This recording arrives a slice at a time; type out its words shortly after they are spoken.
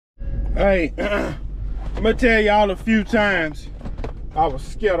Hey, I'm gonna tell y'all a few times I was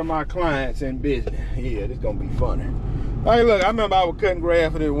scared of my clients in business. Yeah, this gonna be funny. Hey, look, I remember I was cutting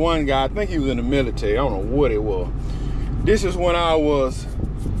grass for this one guy. I think he was in the military. I don't know what it was. This is when I was...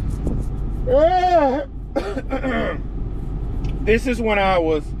 This is when I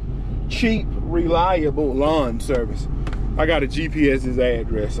was cheap, reliable lawn service. I got a GPS's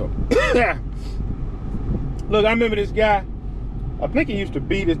address. So, look, I remember this guy. I think he used to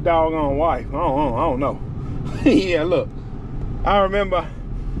beat his doggone wife. I don't know. Yeah, look. I remember.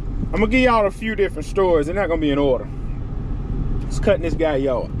 I'm gonna give y'all a few different stories. They're not gonna be in order. It's cutting this guy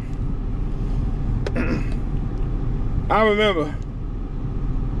yard. I remember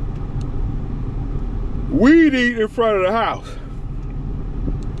weed eating in front of the house.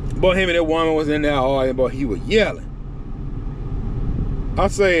 Boy, him and that woman was in there arguing, boy, he was yelling. I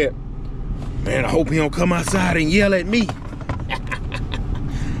said, man, I hope he don't come outside and yell at me.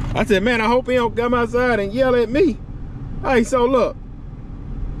 I said, man, I hope he don't come outside and yell at me. Hey, so look.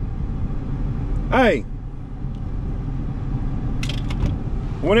 Hey.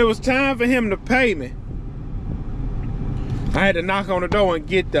 When it was time for him to pay me, I had to knock on the door and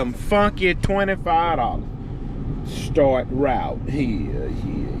get them funky $25. Start route. Here.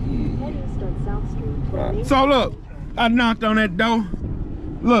 So look, I knocked on that door.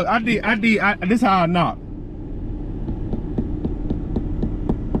 Look, this is how I knocked.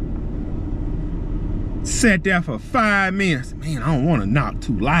 Sat there for 5 minutes. Man, I don't want to knock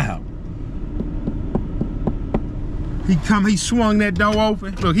too loud. He swung that door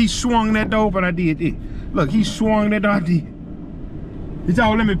open. Look, he swung that door open, I did this. Look, he swung that door, I did. He said,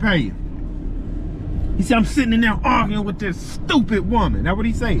 oh, let me pay you. He said, I'm sitting in there arguing with this stupid woman. That's what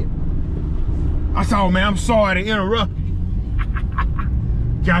he said. I said, oh man, I'm sorry to interrupt you.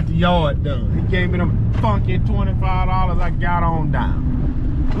 Got the yard done. He gave me them funky $25 I got on down.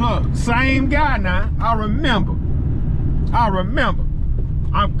 Look, same guy now. I remember.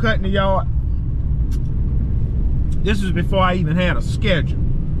 I'm cutting the yard. This was before I even had a schedule.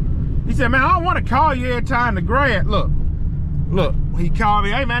 He said, man, I don't want to call you every time the grass. Look, he called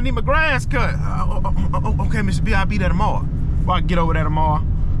me, hey man, I need my grass cut. Okay, Mr. B, I'll be there tomorrow. Well, I get over there tomorrow,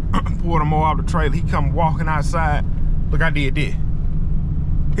 pour the mower out the trailer. He come walking outside. Look, I did this.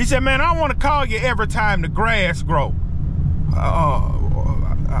 He said, man, I don't want to call you every time the grass grow.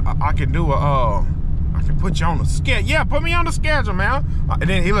 I can do I can put you on the schedule. Yeah, put me on the schedule, man. And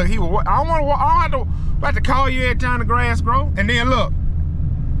then I don't have to call you every time the grass grow. And then look,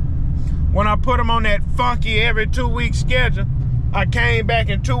 when I put him on that funky every 2-week schedule, I came back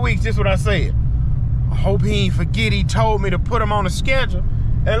in 2 weeks. This is what I said. I hope he ain't forget he told me to put him on the schedule.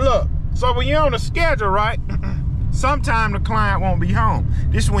 And look, so when you're on the schedule, right, sometime the client won't be home.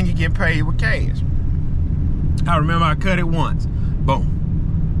 This is when you get paid with cash. I remember I cut it once. Boom.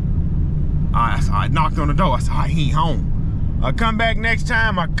 I knocked on the door. I said, oh, he ain't home. I come back next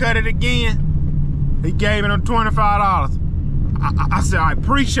time. I cut it again. He gave me them $25. I said, I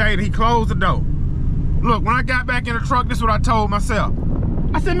appreciate it. He closed the door. Look, when I got back in the truck, this is what I told myself.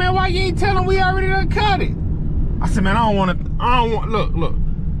 I said, man, why you ain't tell him we already done cut it? I said, man, look, I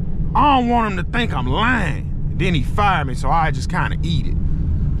don't want him to think I'm lying. And then he fired me, so I just kind of eat it.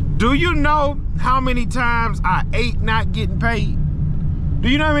 Do you know how many times I ate not getting paid? Do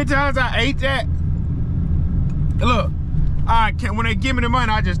you know how many times I ate that? Look, when they give me the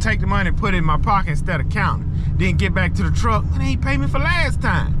money, I just take the money and put it in my pocket instead of counting. Then get back to the truck, and they ain't pay me for last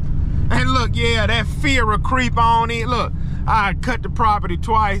time. And look, yeah, that fear will creep on in. Look, I cut the property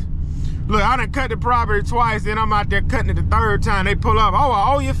twice. Look, I done cut the property twice, then I'm out there cutting it the third time. They pull up, oh,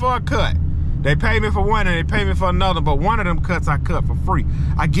 I owe you for a cut. They pay me for one and they pay me for another, but one of them cuts I cut for free.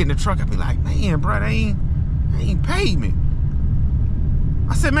 I get in the truck, I be like, man, bro, they ain't paid me.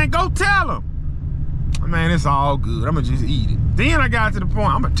 I said, man, go tell them. Man, it's all good. I'm gonna just eat it. Then I got to the point,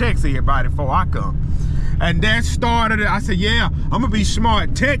 I'm gonna text everybody before I come. And that started it. I said, yeah, I'm gonna be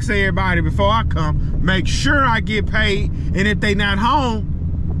smart. Text everybody before I come. Make sure I get paid. And if they not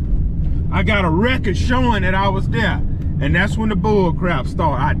home, I got a record showing that I was there. And that's when the bull crap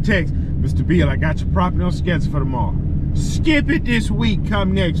started. I text, Mr. Bill, I got your property on schedule for tomorrow. Skip it this week,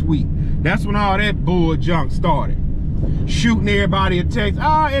 come next week. That's when all that bull junk started. Shooting everybody a text,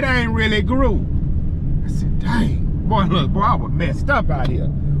 oh, it ain't really grew. I said, dang, boy, look, boy, I was messed up out here.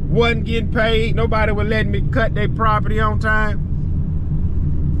 Wasn't getting paid, nobody was letting me cut their property on time.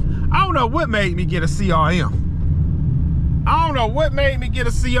 I don't know what made me get a CRM. I don't know what made me get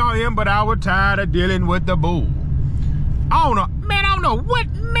a CRM, but I was tired of dealing with the bull. I don't know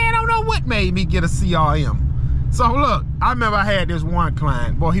what made me get a CRM. So look, I remember I had this one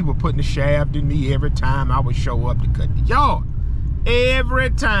client, boy, he was putting the shaft in me every time I would show up to cut the yard. Every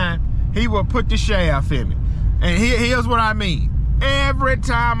time he would put the shaft in me. And here's what I mean. Every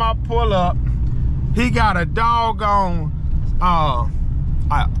time I pull up, he got a doggone a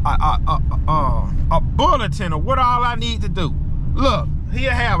bulletin of what all I need to do. Look,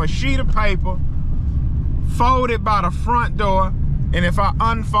 he'll have a sheet of paper folded by the front door, and if I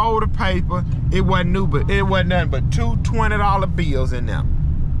unfold the paper, it wasn't nothing but two $20 bills in there.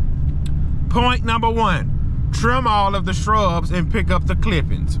 Point number 1, trim all of the shrubs and pick up the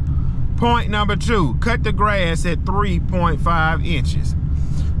clippings. Point number 2, cut the grass at 3.5 inches.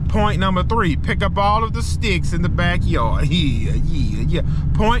 Point number 3, pick up all of the sticks in the backyard. Yeah.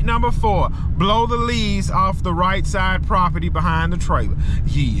 Point number 4, blow the leaves off the right side property behind the trailer.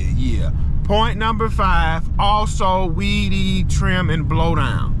 Yeah. Point number 5, also weed eat, trim, and blow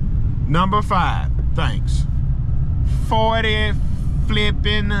down. Number 5, thanks. $40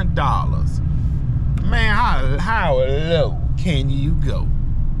 flipping dollars. Man, how low can you go?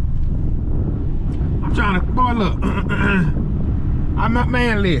 I'm trying to, boy, look.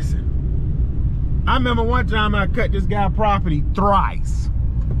 Man, listen. I remember one time I cut this guy property thrice.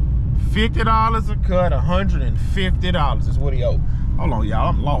 $50 a cut, $150 is what he owed. Hold on, y'all,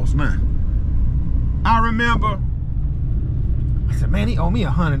 I'm lost now. I remember, I said, man, he owed me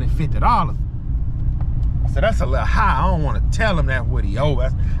 $150. I said, that's a little high. I don't want to tell him that's what he owed.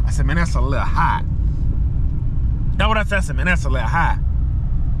 I said, man, that's a little high. That's what I said. I said, man, that's a little high.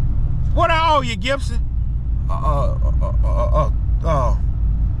 What I owe you, Gibson?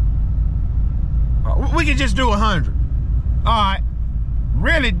 We can just do 100. All right.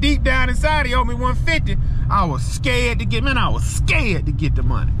 Really deep down inside, he owed me 150. I was scared to get the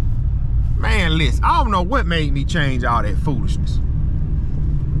money. Man, listen, I don't know what made me change all that foolishness.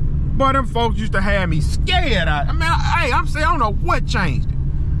 But them folks used to have me scared. I'm saying, I don't know what changed it.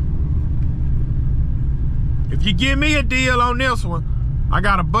 If you give me a deal on this one, I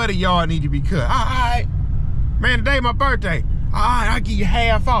got a buddy yard need to be cut. All right. Man, today my birthday. All right, I'll give you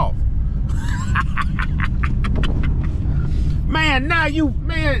half off.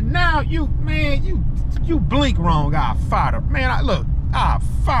 you blink wrong, I'll fire the, man, I'll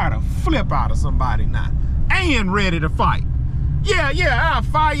fire the flip out of somebody now. And ready to fight. Yeah, I'll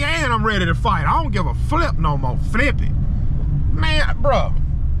fire you and I'm ready to fight. I don't give a flip no more. Flip it. Man, bro.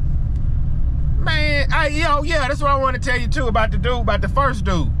 Man, yeah, that's what I want to tell you too about the first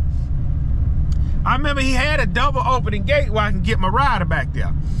dude. I remember he had a double opening gate where I can get my rider back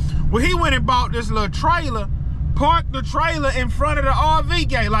there. Well, he went and bought this little trailer, parked the trailer in front of the RV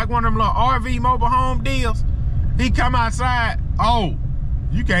gate, like one of them little RV mobile home deals. He come outside, oh,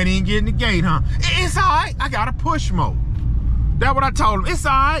 you can't even get in the gate, huh? It's all right, I got a push mode. That's what I told him. It's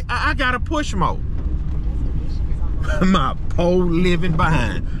all right, I got a push mode. My pole living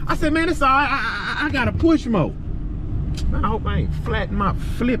behind. I said, man, it's all right, I got a push mode. Man, I hope I ain't flattening my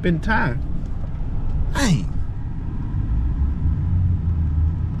flipping tire. Hey.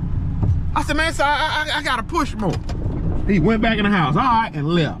 I said, man, so I got to push more. He went back in the house, all right, and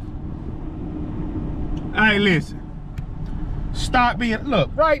left. Hey, listen. Stop being, look,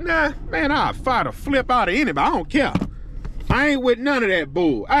 right now, man, I'll fire the flip out of anybody. I don't care. I ain't with none of that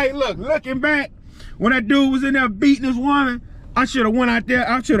bull. Hey, look, looking back, when that dude was in there beating this woman, I should have went out there,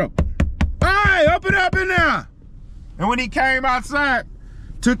 hey, up and up in there. And when he came outside,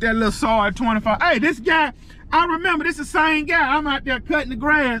 took that little saw at 25. Hey, this guy, I remember this is the same guy. I'm out there cutting the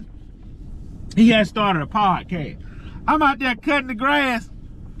grass. He had started a podcast. I'm out there cutting the grass.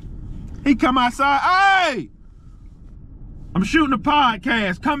 He come outside, hey, I'm shooting a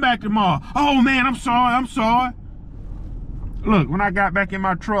podcast, come back tomorrow. Oh man, I'm sorry. Look, when I got back in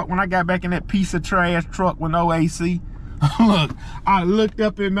my truck, when I got back in that piece of trash truck with no AC, look, I looked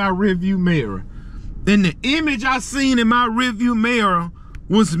up in my rearview mirror. And the image I seen in my rearview mirror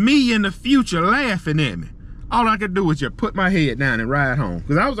was me in the future laughing at me. All I could do was just put my head down and ride home.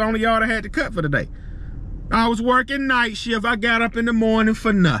 Because I was the only yard I had to cut for the day. I was working night shift. I got up in the morning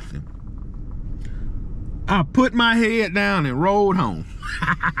for nothing. I put my head down and rolled home.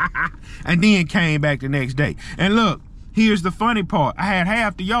 And then came back the next day. And look, here's the funny part. I had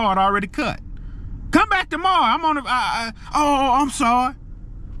half the yard already cut. Come back tomorrow. I'm on the, oh, I'm sorry.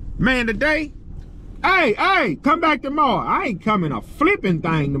 Man, today, hey, come back tomorrow. I ain't coming a flipping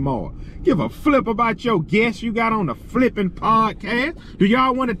thing tomorrow. Give a flip about your guest you got on the flipping podcast. Do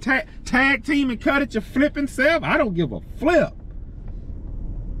y'all want to tag team and cut it your flipping self? I don't give a flip.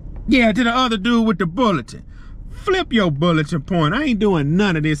 Yeah, to the other dude with the bulletin. Flip your bulletin point. I ain't doing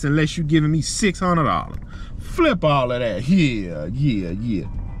none of this unless you giving me $600. Flip all of that. Yeah.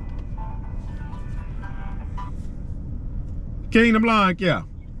 Kingdom Line, yeah.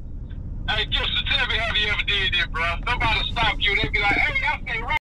 Hey, just tell me, have you ever did that, bro? Somebody stop you, they be like, hey, I say right.